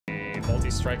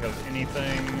multi-strike of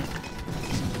anything.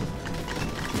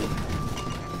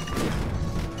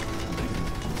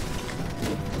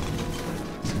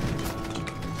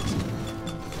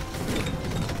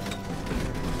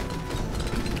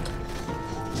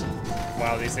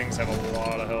 Wow, these things have a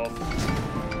lot of health.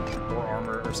 Or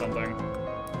armor or something.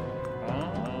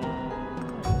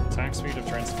 Attack speed of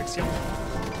Transfixion.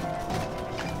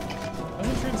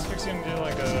 Doesn't Transfixion do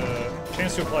like a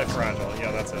chance to apply fragile?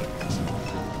 Yeah, that's it.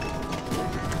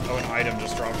 Oh, an item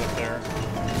just dropped up there.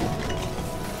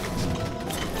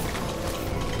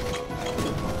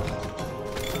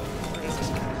 Where is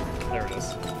it? There it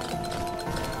is.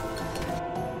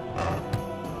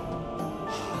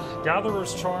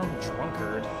 Gatherer's Charm,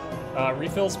 Drunkard.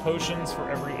 Refills potions for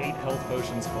every 8 health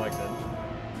potions collected.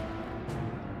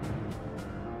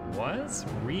 What?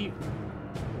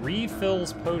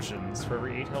 Refills potions for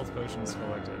every 8 health potions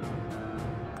collected.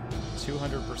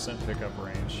 200% pickup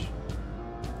range.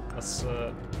 Let's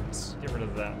get rid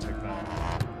of that and take that.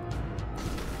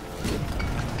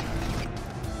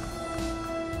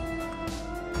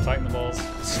 Tighten the balls.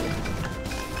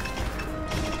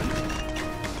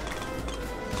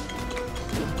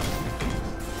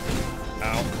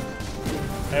 Ow.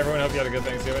 Hey everyone, hope you had a good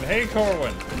Thanksgiving. Hey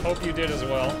Corwin, hope you did as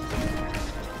well.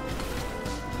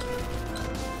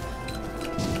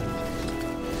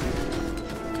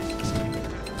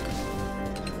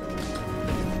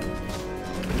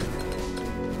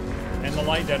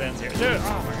 Light dead ends here. Dude,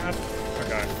 oh my god.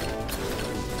 Okay.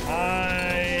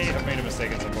 I have made a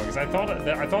mistake at some point because I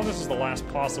thought this was the last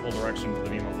possible direction for the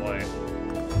beam of light.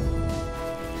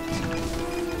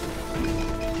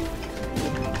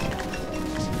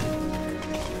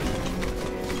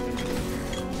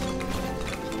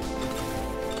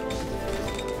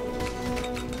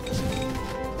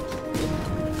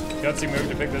 Gutsy move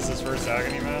to pick this as first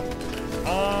agony map.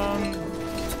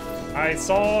 I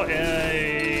saw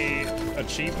a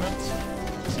achievement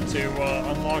to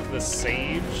unlock the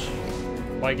Sage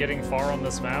by getting far on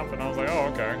this map, and I was like, oh,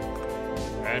 okay.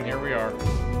 And here we are.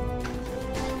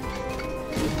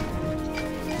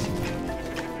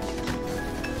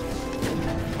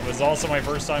 It was also my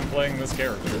first time playing this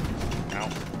character. Ow.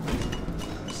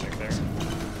 Stick there.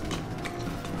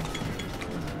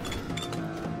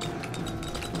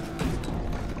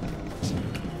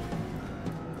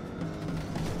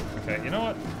 Okay, you know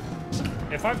what?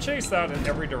 If I've chased that in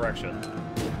every direction,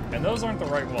 and those aren't the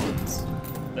right ones,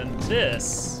 then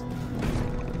this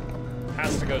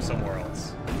has to go somewhere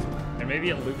else. And maybe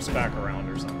it loops back around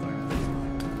or something.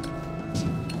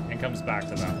 And comes back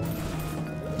to that one.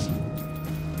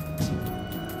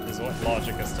 Is what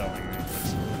logic is telling me.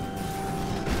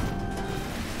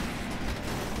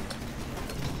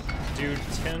 Do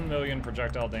 10 million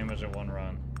projectile damage at one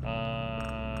run.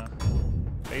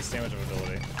 Base damage of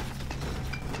ability.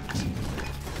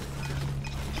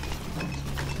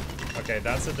 Okay,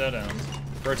 that's a dead end.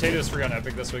 Rotato's free on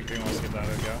Epic this week if you want to skip that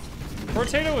a go.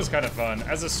 Rotato was kind of fun.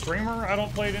 As a streamer, I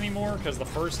don't play it anymore because the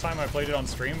first time I played it on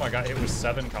stream, I got hit with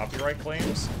 7 copyright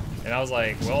claims. And I was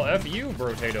like, well, F you,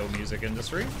 Rotato music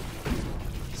industry.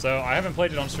 So I haven't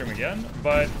played it on stream again,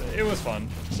 but it was fun,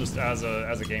 just as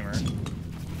a gamer.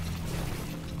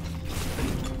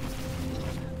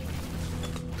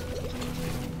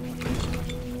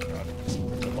 God.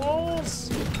 The balls!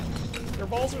 Their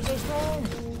balls are so strong!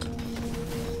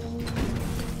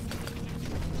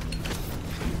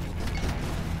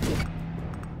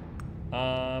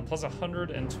 Plus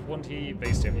 120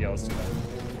 base damage. Yeah, let's do that.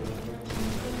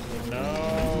 No!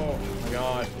 Oh my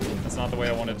god. That's not the way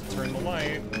I wanted to turn the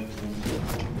light. Dang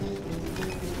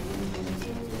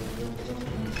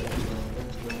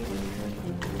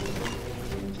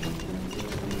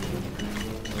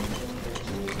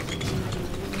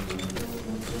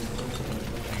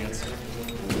it.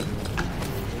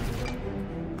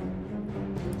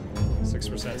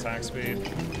 6% attack speed.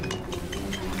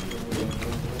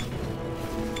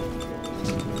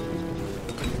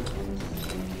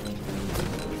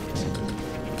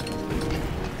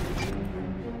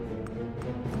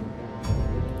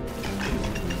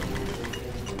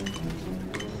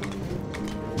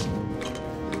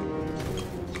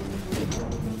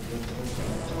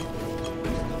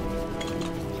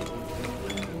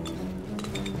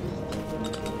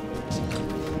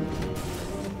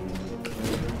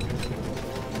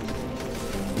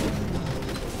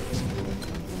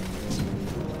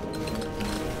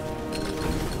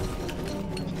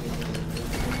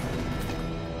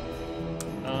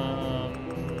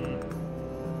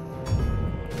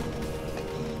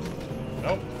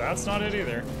 That's not it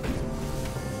either.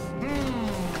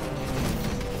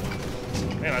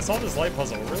 Man, I solved this light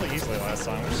puzzle really easily last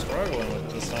time. I'm struggling with it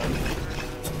this time.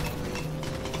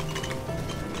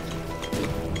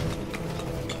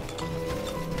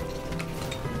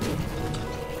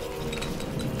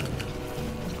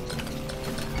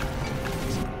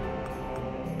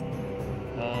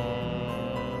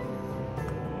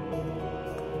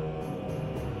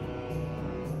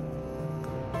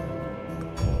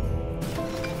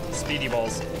 BD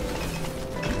balls.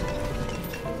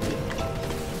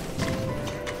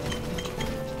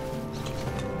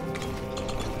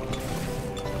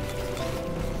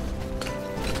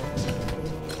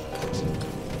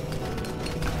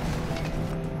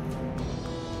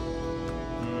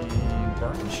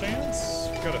 Burn chance?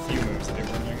 We've got a few moves that do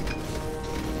burning.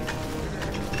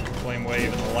 Flame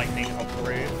wave and the lightning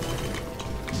upgrade.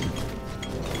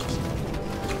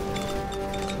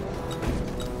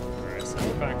 Alright, so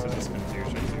go back to this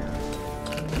confusion here.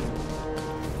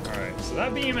 Alright, so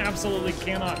that beam absolutely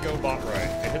cannot go bot right.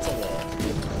 It hits a wall.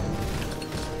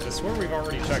 I swear we've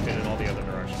already checked it in all the other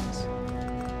directions.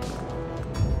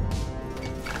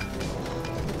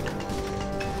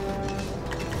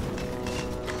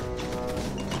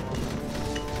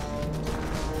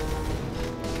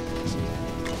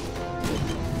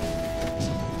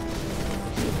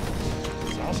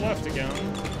 Left again.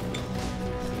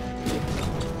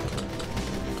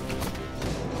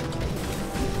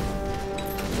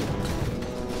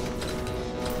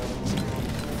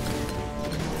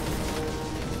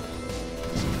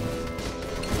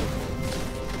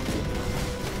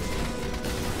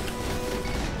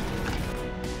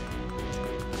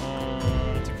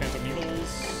 Two phantom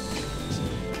needles.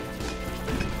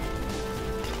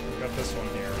 Got this one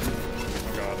here.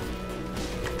 Oh god.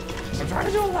 I'm trying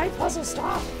to do a light puzzle,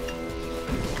 stop!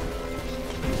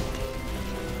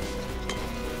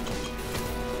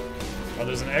 Oh,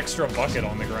 there's an extra bucket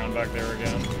on the ground back there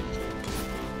again.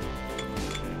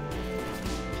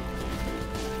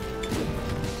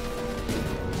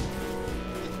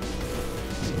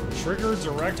 Trigger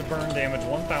direct burn damage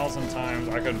 1,000 times.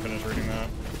 I couldn't finish reading that.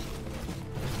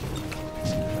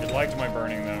 It liked my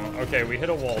burning though. Okay, we hit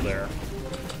a wall there.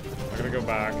 I'm gonna go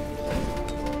back.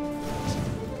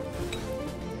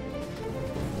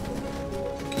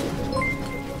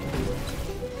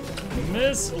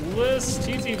 Miss Liz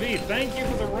TTV, thank you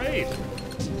for the raid.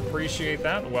 Appreciate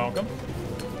that. Welcome.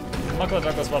 Mukluk,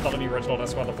 Douglas, Bartholomew, Reginald,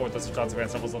 Esquire, the fourth, this is Johnson, Van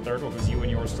Symbols, the third. What was you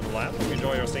and yours to the left? Hope you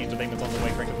enjoy your stay entertainments on the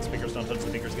way. Crank up the speakers, don't touch the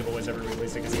speakers, giveaways every week.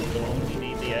 Please take a seat. We'll only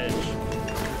need the edge.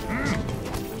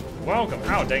 Welcome.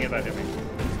 Ow, dang it, that hit me.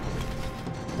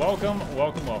 Welcome,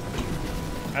 welcome, welcome.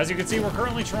 As you can see, we're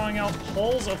currently trying out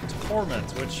Halls of Torment,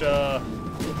 which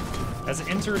has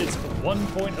entered its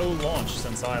 1.0 launch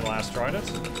since I last tried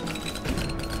it.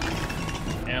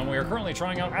 And we are currently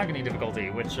trying out Agony difficulty,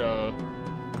 which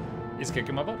is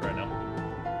kicking my butt right now.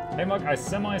 Hey Mug, I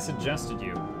semi-suggested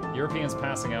you. Europeans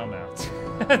passing out now.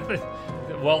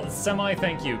 Well,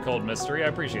 semi-thank you, Cold Mystery. I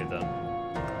appreciate that.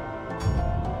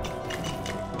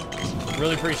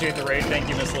 Really appreciate the raid. Thank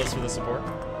you, Miss Liz, for the support.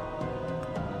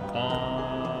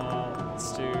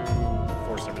 Let's do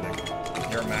force everything.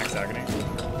 You're at max agony.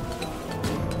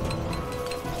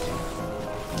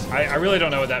 I really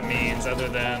don't know what that means, other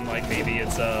than like maybe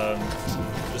it's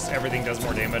just everything does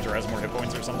more damage or has more hit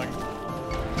points or something.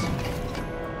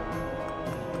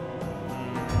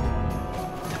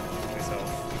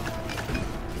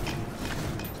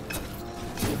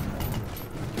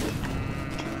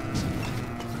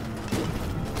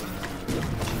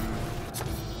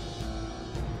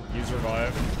 Use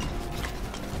revive.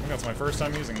 I think that's my first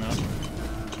time using that.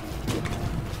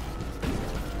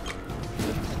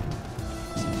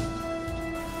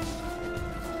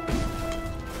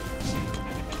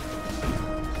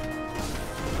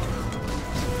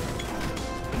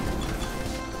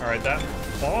 Alright, that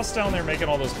boss down there making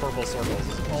all those purple circles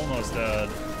is almost dead.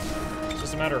 It's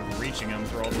just a matter of reaching him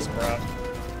through all this crap.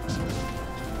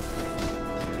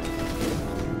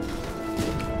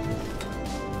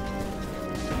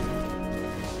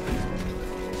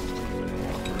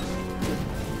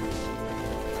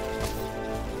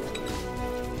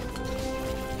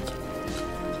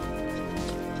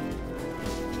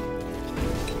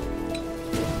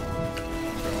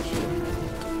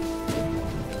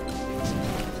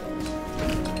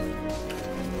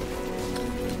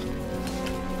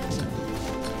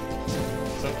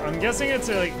 I'm guessing it's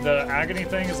like the agony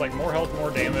thing is like more health, more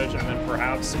damage, and then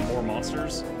perhaps some more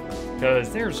monsters.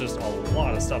 Because there's just a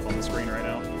lot of stuff on the screen right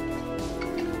now.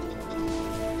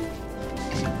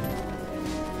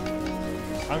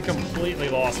 I'm completely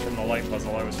lost from the light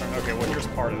puzzle I was trying. Okay, well here's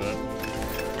part of it.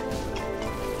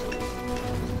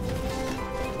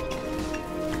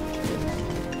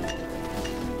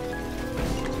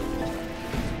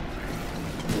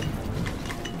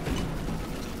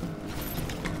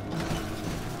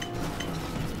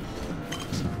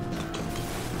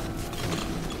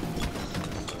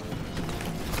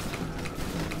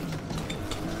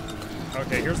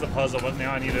 Okay, here's the puzzle, but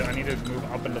now I need to move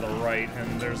up and to the right,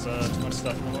 and there's too much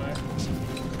stuff in the way.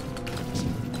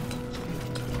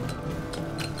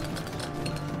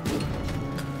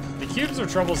 cubes are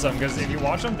troublesome because if you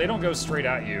watch them, they don't go straight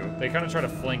at you. They kind of try to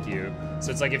flank you.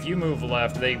 So it's like if you move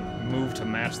left, they move to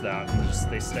match that, and just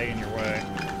they stay in your way.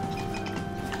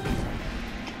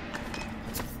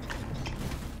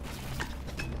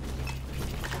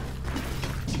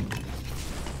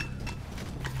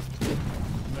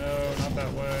 No, not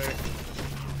that way.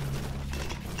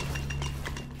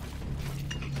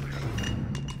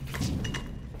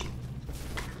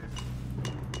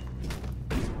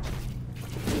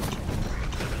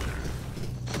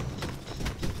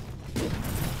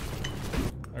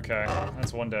 Okay,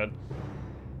 that's one dead.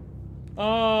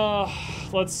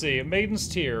 Let's see. Maiden's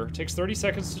Tear takes 30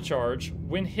 seconds to charge.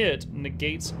 When hit,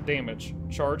 negates damage.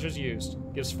 Charge is used.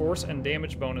 Gives force and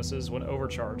damage bonuses when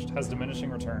overcharged. Has diminishing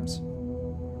returns.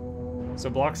 So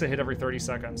blocks a hit every 30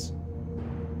 seconds.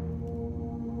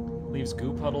 Leaves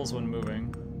goo puddles when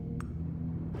moving.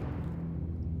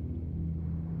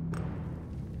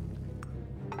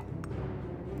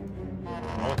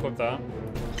 I'll equip that.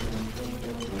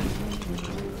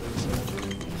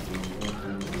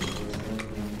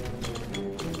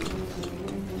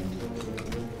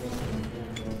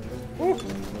 Woo.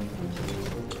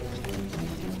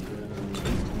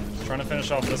 Trying to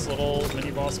finish off this little mini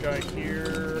boss guy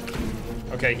here.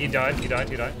 Okay, he died.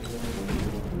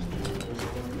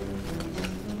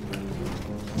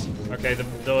 Okay,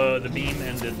 the beam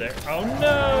ended there. Oh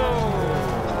no!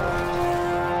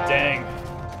 Dang.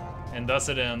 And thus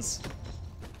it ends.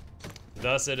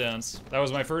 Thus it ends. That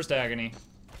was my first agony.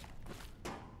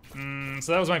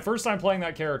 So that was my first time playing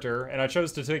that character, and I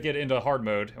chose to take it into hard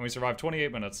mode, and we survived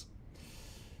 28 minutes.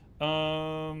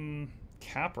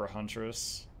 Capra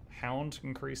Huntress. Hound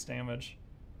increased damage.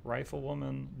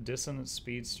 Riflewoman. Dissonant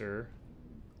Speedster.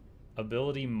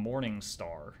 Ability Morning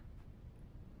Star.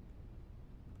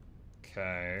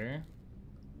 Okay.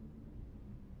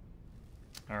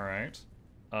 Alright.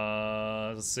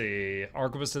 Let's see.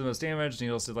 Arquebus did the most damage.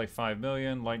 Needles did like 5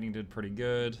 million. Lightning did pretty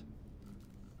good.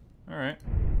 Alright.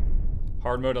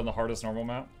 Hard mode on the hardest normal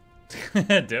map.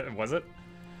 Was it?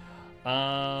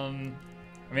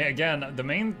 I mean, again, the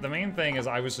main thing is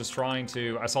I was just trying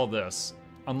to. I saw this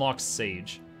unlock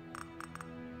Sage.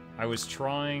 I was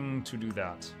trying to do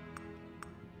that.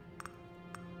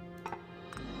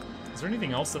 Is there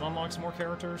anything else that unlocks more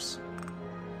characters?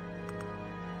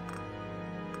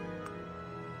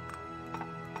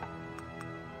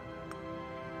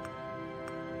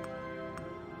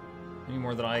 Any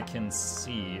more that I can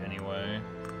see, anyway.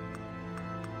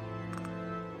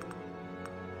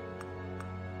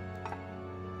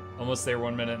 Almost there,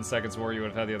 1 minute and seconds more, you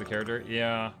would have had the other character.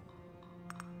 Yeah.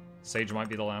 Sage might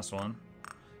be the last one.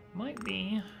 Might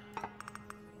be.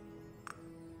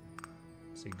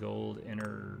 Let's see, gold,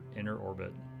 inner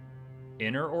orbit.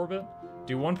 Inner orbit?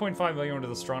 Do 1.5 million into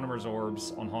the astronomer's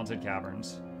orbs on haunted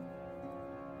caverns.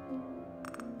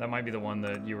 That might be the one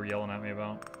that you were yelling at me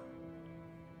about.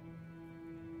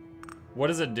 What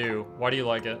does it do? Why do you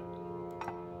like it?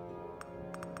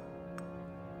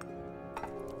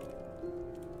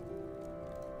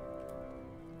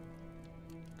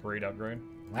 Great upgrade.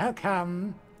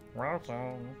 Welcome.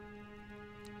 Welcome.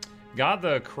 Got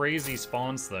the crazy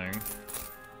spawns thing.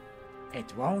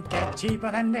 It won't get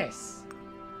cheaper than this.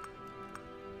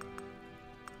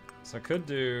 So I could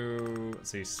do, let's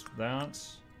see, that.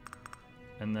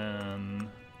 And then...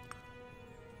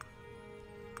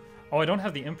 Oh, I don't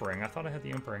have the Impering. I thought I had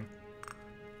the Impering.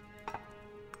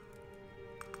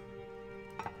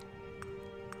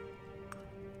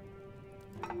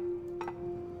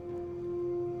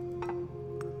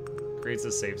 Creates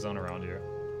a safe zone around you.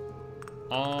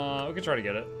 We could try to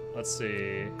get it. Let's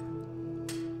see.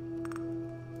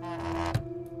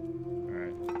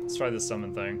 Alright, let's try this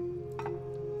summon thing.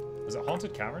 Was it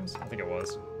Haunted Caverns? I think it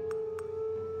was.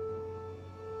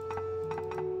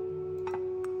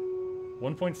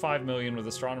 1.5 million with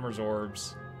Astronomer's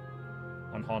Orbs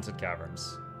on Haunted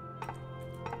Caverns.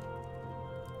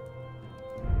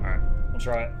 Alright, we'll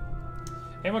try it.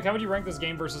 Hey, Mike, how would you rank this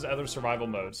game versus other survival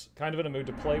modes? Kind of in a mood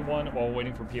to play one while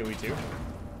waiting for PoE 2.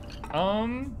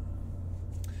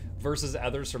 Versus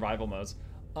other survival modes.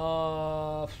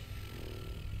 I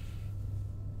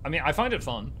mean, I find it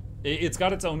fun. It's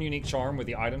got its own unique charm with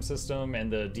the item system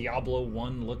and the Diablo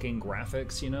 1 looking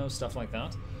graphics, you know, stuff like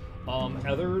that.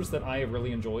 Others that I have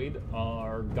really enjoyed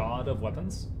are God of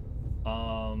Weapons.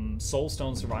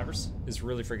 Soulstone Survivors is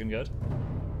really freaking good.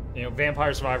 You know,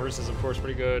 Vampire Survivors is of course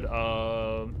pretty good.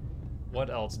 What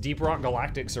else? Deep Rock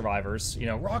Galactic Survivors. You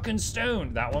know, Rock and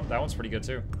Stone. That one's pretty good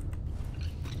too.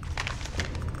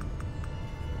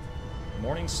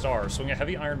 Morning Star. Swing a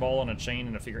heavy iron ball on a chain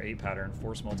in a figure 8 pattern.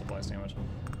 Force multiplies damage.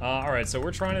 All right, so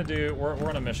we're trying to do. We're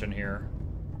on a mission here.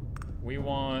 We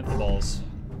want the balls.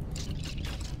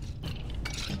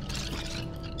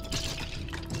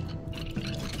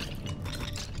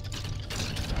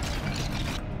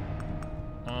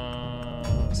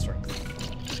 Strength.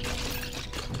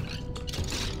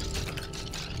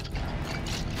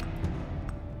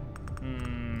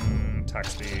 Attack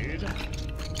speed.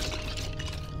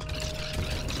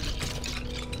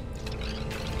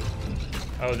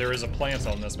 Oh, there is a plant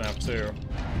on this map too.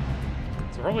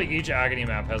 So probably each Agony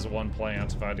map has one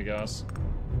plant, if I had to guess.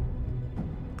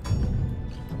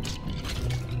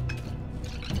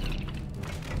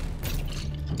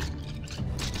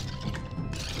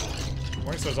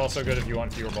 Morningstar is also good if you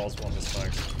want fewer balls on the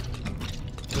spikes.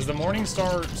 Does the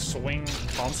Morningstar swing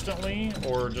constantly,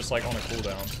 or just like on a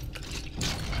cooldown?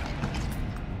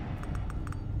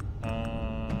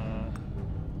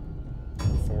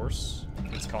 Force.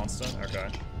 It's constant? Okay.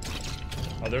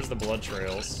 Oh, there's the blood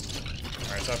trails.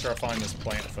 Alright, so after I find this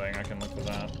plant thing, I can look for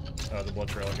that. The blood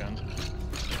trail again.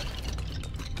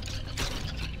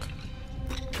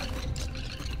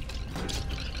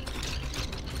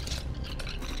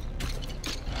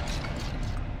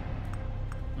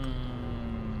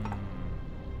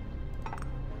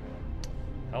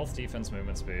 Health, defense,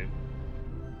 movement speed.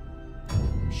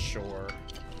 Sure.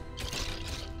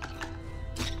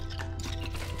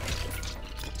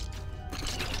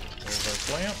 There's our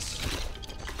plants.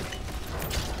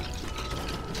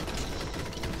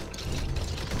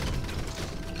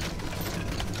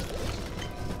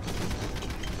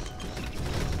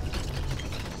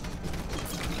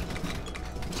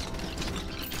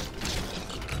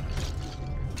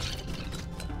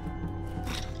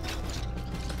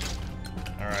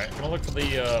 Alright, I'm gonna look for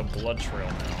the blood trail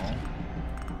now.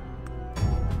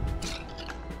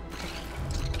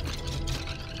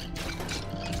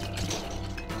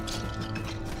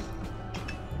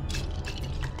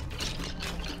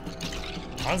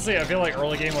 Honestly, I feel like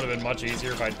early game would have been much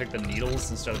easier if I'd picked the needles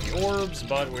instead of the orbs,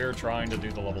 but we're trying to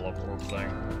do the level up orb thing.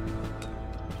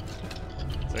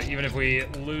 So even if we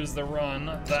lose the run,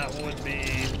 that would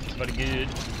be pretty good.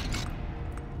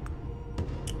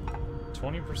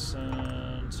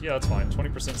 20%. Yeah, that's fine.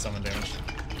 20% summon damage.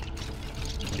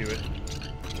 Do it.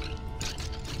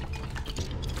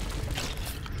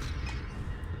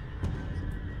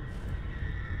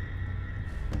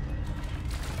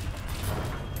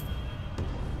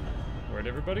 Where'd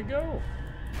everybody go?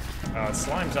 It's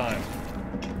slime time.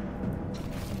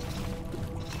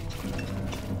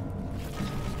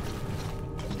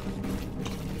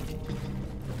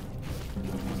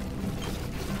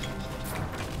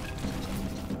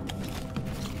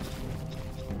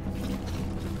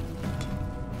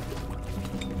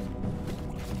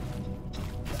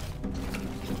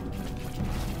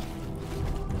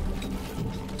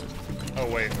 Oh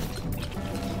wait,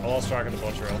 I lost track of the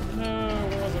blood trail. No,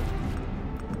 where was it?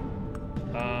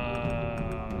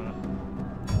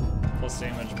 Plus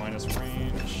damage, minus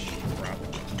range. Crap.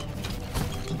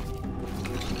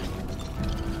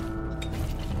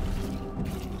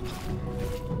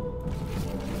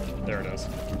 There it is.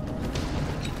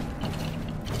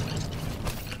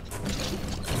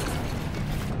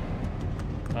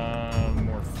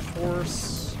 More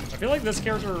force. I feel like this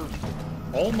character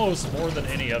almost more than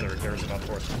any other cares about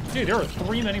force. Dude, there are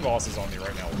 3 mini-bosses on me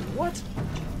right now. What?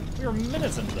 We are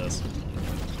minutes into this.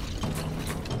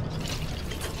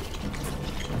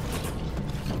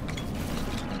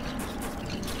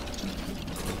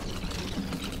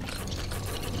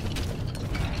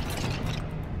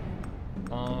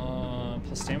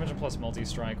 Plus damage and plus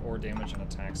multi-strike or damage and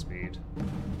attack speed.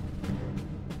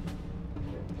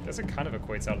 I guess it kind of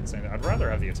equates out to the same thing. I'd rather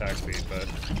have the attack speed, but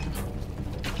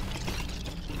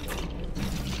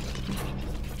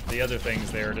the other things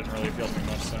there didn't really appeal to me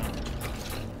much, so.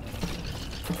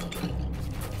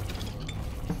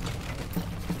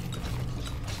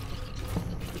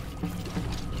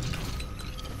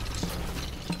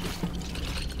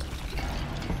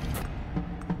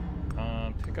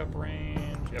 Pickup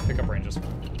range. Yeah, pickup range is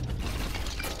fine.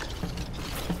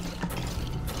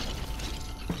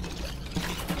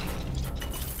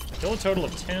 Kill a total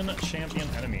of 10 champion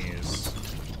enemies.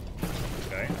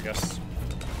 Okay, I guess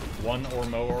one or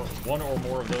more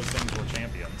of those things were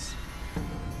champions.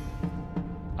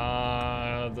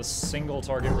 The single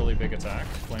target really big attack,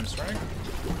 Flame Strike.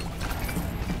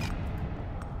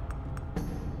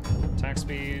 Attack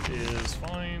speed is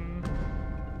fine.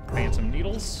 Phantom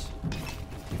Needles.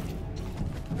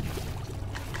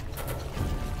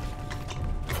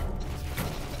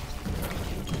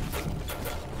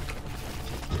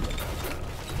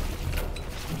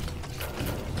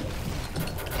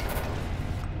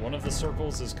 One of the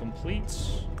circles is complete.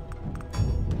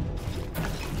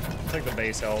 take the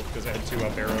base health because it had 2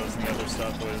 up arrows and the other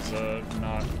stuff was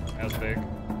not as big.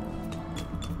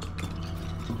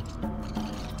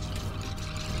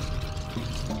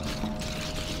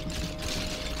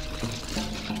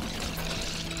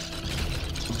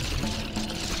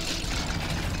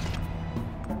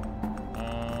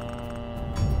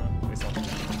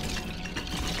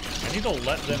 I need to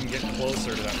let them get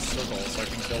closer to that circle so I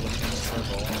can kill them in the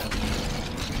circle.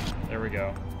 There we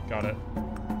go. Got it.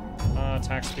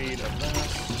 Attack speed of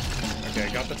this.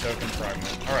 Okay, got the token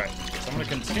fragment. Alright, so I'm going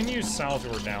to continue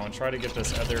southward now and try to get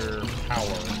this other power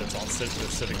that's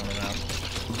sitting on the map.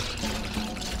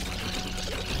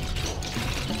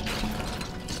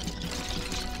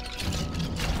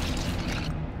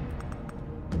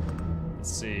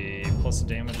 Let's see. Plus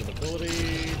damage with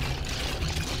ability.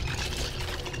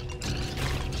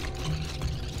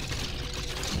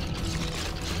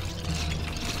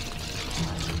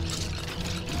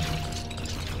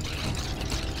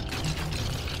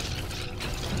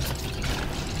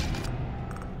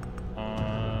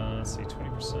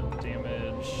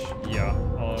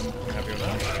 Happy with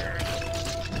that.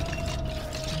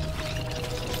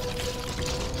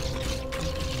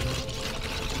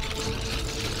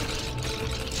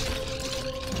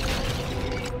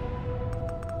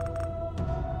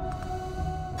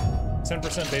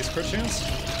 10% base crit chance.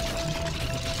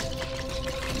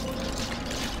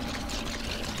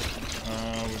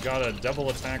 We've got a double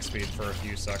attack speed for a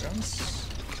few seconds.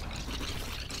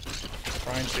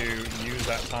 Trying to use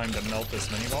that time to melt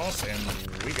this mini-boss, and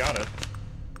we got it.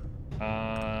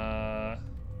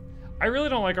 I really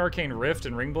don't like Arcane Rift,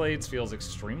 and Ring Blades feels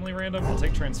extremely random. I'll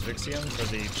take Transfixium for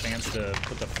the chance to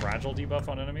put the Fragile debuff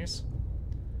on enemies.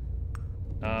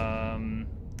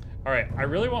 Alright, I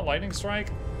really want Lightning Strike,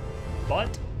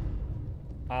 but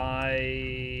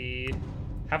I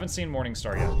haven't seen Morning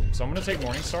Star yet. So I'm going to take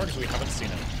Morning Star because we haven't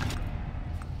seen it.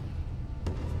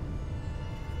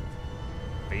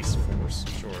 Base Force,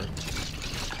 sure.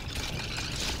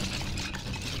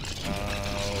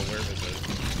 Where is it?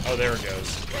 Oh, there it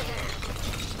goes.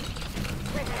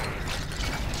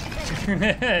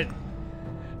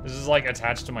 This is like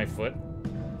attached to my foot.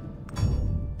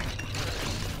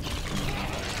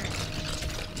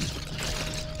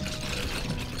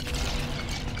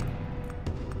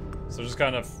 So it just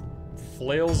kind of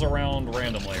flails around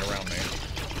randomly around me.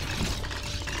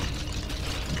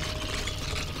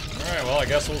 Alright, well, I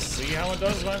guess we'll see how it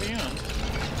does by the end.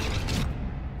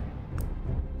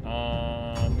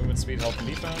 Movement speed, health, and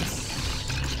defense.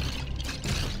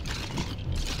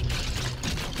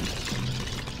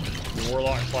 The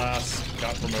Warlock class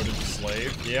got promoted to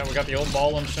Slave. Yeah, we got the old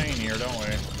ball and chain here, don't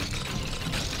we?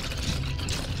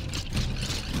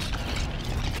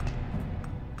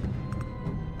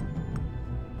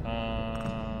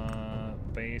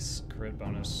 Base, crit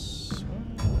bonus.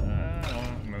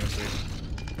 Movement speed.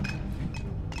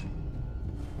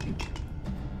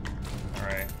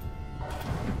 Alright.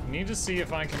 Need to see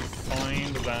if I can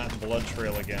find that blood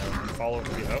trail again and follow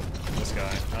the this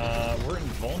guy. We're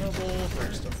invulnerable for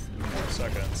just a few more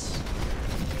seconds.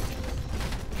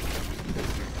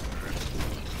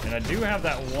 And I do have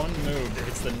that one move that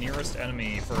hits the nearest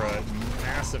enemy for a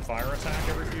massive fire attack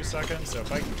every few seconds, so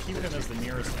if I can keep him as the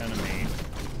nearest enemy,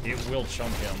 it will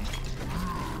chunk him.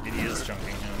 It is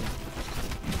chunking him.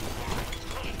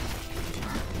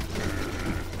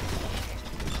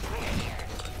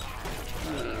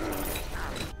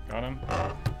 Got him?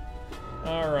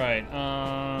 Alright,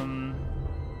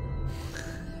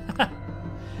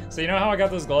 So you know how I got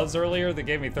those gloves earlier that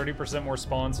gave me 30% more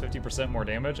spawns, 50% more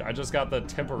damage? I just got the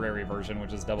temporary version,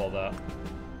 which is double that.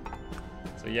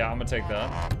 So yeah, I'm gonna take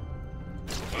that.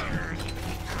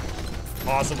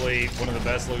 Possibly one of the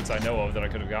best loots I know of that I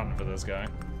could have gotten for this guy.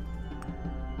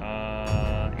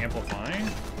 Amplifying.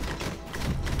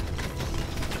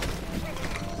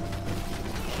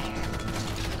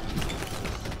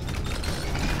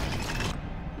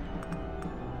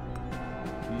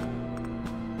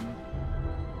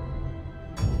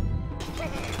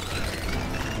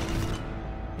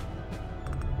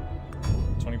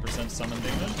 Summon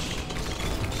damage.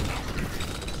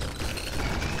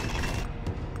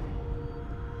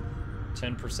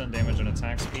 %10 damage and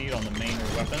attack speed on the main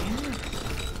weapon.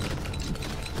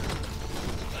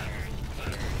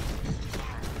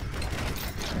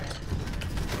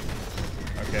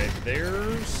 Okay,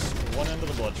 there's one end of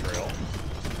the blood trail.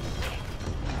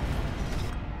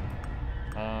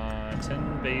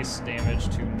 10 base damage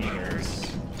to needles.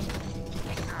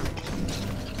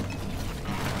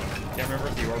 Can't remember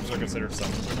if the orbs are considered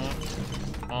summons or not.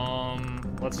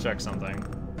 Let's check something.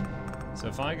 So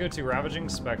if I go to Ravaging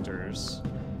Specters,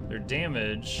 their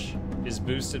damage is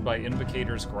boosted by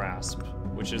Invocator's Grasp,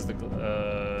 which is the,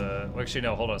 actually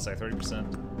no, hold on a sec,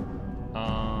 30%.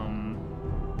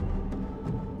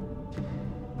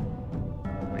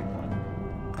 Wait,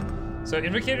 what? So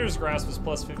Invocator's Grasp is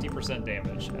plus 50%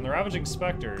 damage, and the Ravaging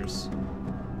Specters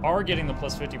are getting the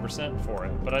plus 50% for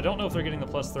it, but I don't know if they're getting the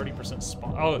plus 30%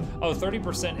 spawn. Oh,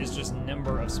 30% is just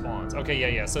number of spawns.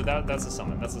 Okay, yeah, so that's a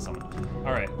summon,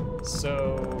 All right,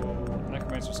 so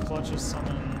Necromancer's Clutch is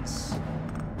summons.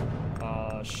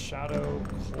 Shadow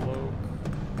Cloak.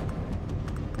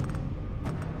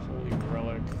 Holy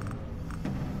Relic.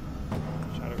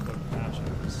 Shadow Cloak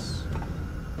matches.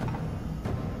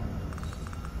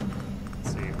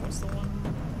 Let's see, what's the one?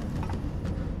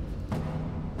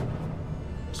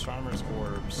 Astronomer's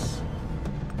Orbs.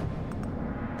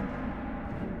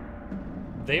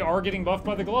 They are getting buffed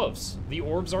by the gloves. The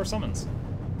orbs are summons.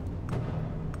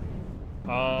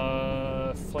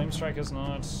 Flame Strike is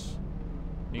not.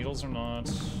 Needles are not.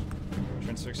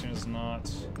 Transfixion is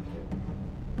not.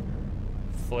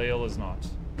 Flail is not.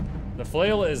 The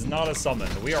Flail is not a summon.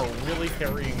 We are really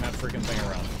carrying that freaking thing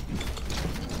around.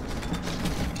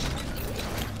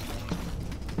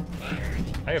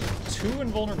 I have 2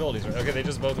 invulnerabilities. Okay, they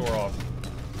just both wore off.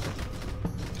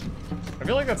 I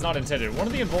feel like that's not intended. One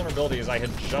of the invulnerabilities I had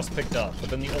just picked up, but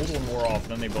then the old one wore off,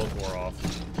 and then they both wore off.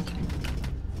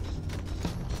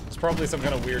 It's probably some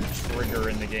kind of weird trigger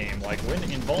in the game, like when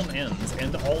invuln ends,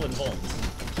 end all invulns.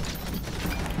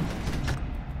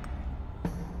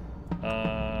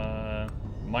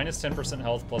 Minus 10%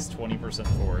 health plus 20%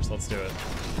 force. Let's do it.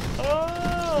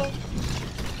 Oh!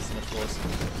 So much force.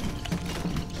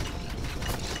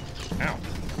 Ow.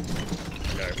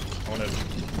 Okay, I want to...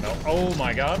 No. Oh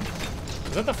my god.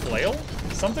 Is that the flail?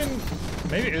 Something...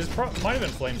 Maybe it was might have been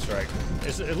Flame Strike.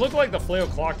 It looked like the flail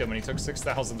clocked him and he took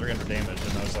 6,300 damage,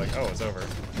 and I was like, oh, it's over.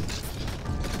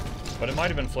 But it might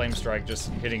have been Flame Strike just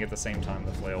hitting at the same time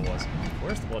the flail was.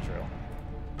 Where's the blood trail?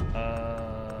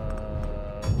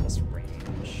 Plus range.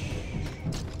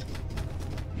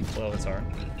 Flail hits hard.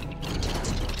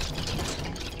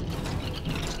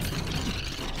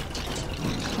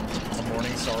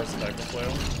 Morning Star is the type of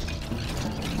flail.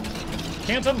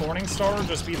 Can't a Morning Star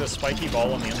just be the spiky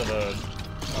ball on the end of the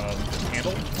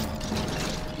handle?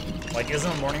 Like,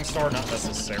 isn't a Morning Star not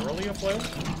necessarily a flail?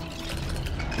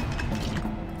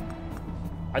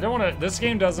 I don't want to... This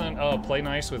game doesn't play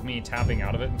nice with me tapping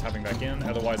out of it and tapping back in.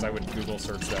 Otherwise, I would Google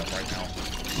search that right now.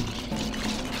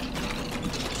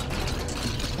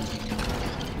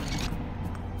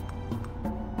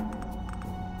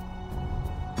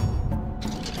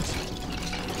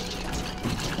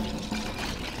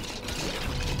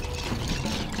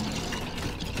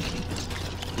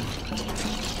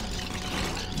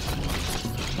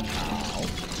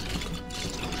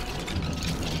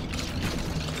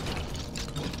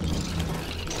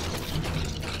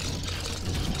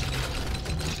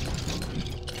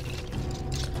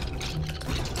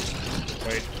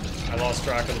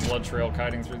 Track of the blood trail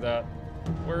kiting through that.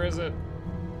 Where is it?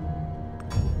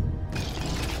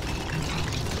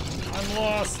 I'm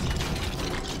lost.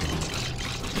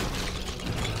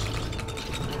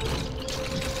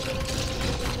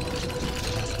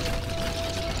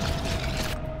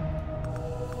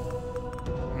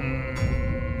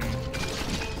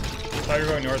 I thought you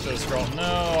were going north of the scroll. No,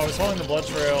 I was following the blood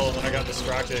trail and then I got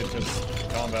distracted because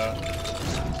combat.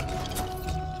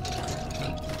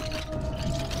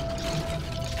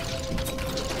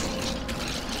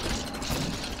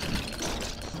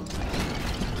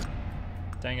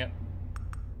 Dang it.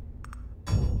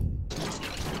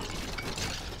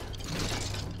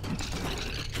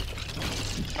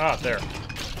 Ah, there.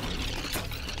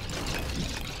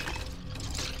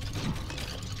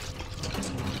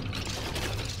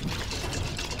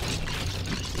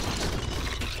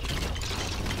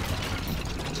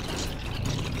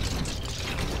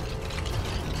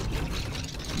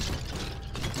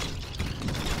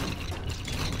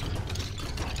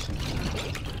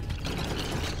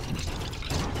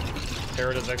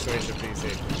 Para does exclamation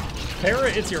PC. Para,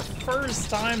 it's your first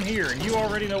time here, and you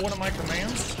already know one of my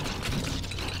commands?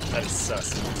 That is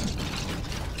sus.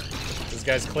 This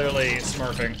guy's clearly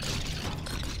smurfing.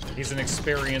 He's an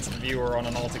experienced viewer on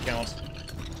an alt account.